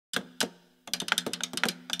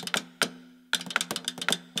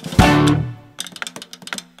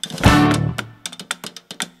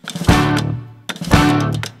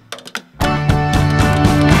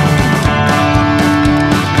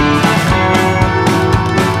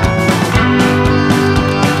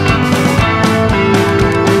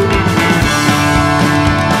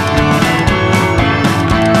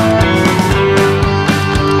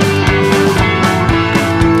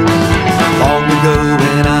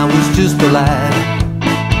lad.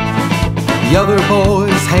 The other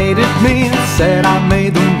boys hated me and said I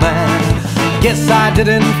made them mad. Guess I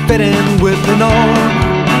didn't fit in with the norm.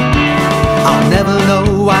 I'll never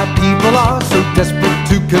know why people are so desperate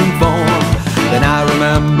to conform. Then I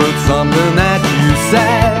remembered something that you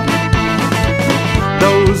said.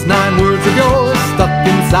 Those 9 words of yours stuck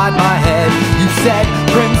inside my head. You said,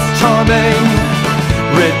 Prince Charming,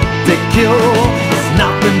 ridicule is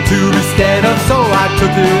nothing to be scared of, so I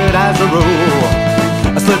took it as a rule.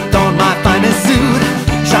 I slipped on my finest suit,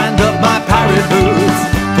 shined up my pirate boots,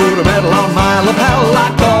 put a medal on my lapel. I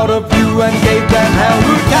thought of you and gave them hell.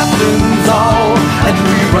 We're captains all, and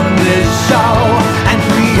we run this show, and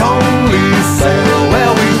we only sail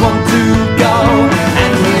where we want to go,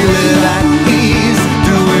 and we live at ease,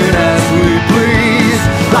 doing as we please,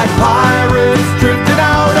 like pirates drifting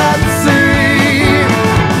out at sea.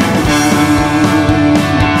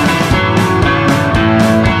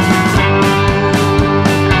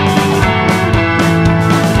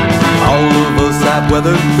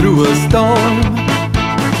 Weathered through a storm.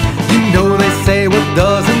 You know they say what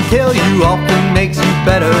doesn't kill you often makes you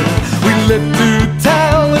better. We live to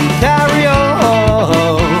tell and carry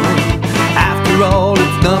on. After all,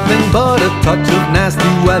 it's nothing but a touch of nasty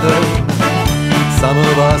weather. Some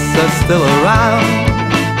of us are still around.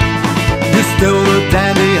 You're still the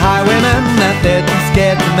dandy highwayman that they're too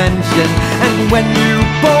scared to mention. And when you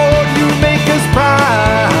board, you make us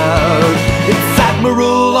proud. It's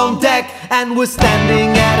Admiral on deck, and we're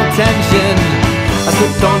standing at attention. I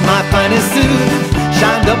slipped on my finest suit,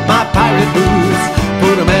 shined up my pirate boots,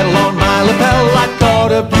 put a medal on my lapel. I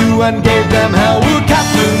thought of you and gave them hell. We're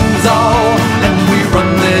captains all, and we run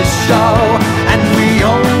this show, and we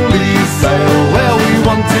only sail where we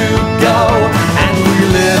want to go, and we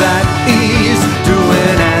live at ease,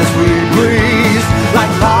 doing as we please,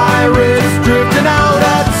 like pirates drifting out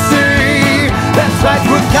at sea. That's right,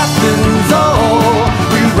 we're captains all.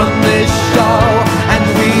 We run this show, and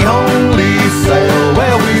we only sail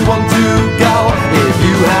where we want to go. If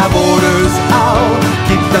you have orders out,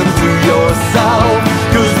 keep them to yourself,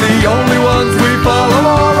 'cause the only ones we follow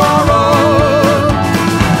are our own.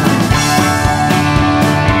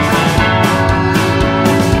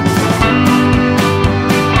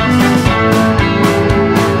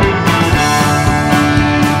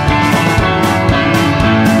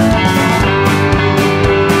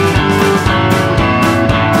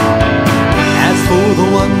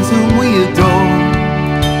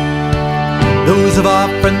 Those of our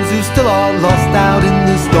friends who still are lost out in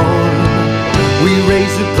the storm, we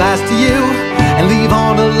raise a glass to you and leave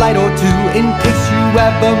on a light or two. In case you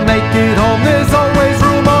ever make it home, there's always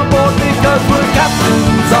room on board, because we're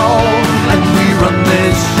captains all, and we run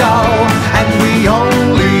this show, and we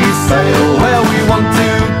only sail where we want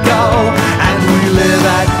to go, and we live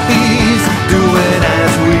at ease, doing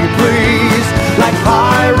as we please, like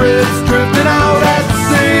pirates drifting out at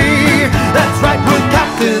sea. That's right, we're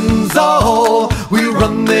captains all. We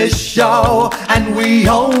run this show, and we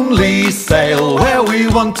only sail where we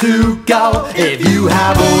want to go. If you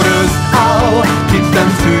have orders out, keep them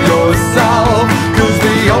to yourself, 'cause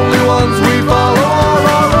the only ones we follow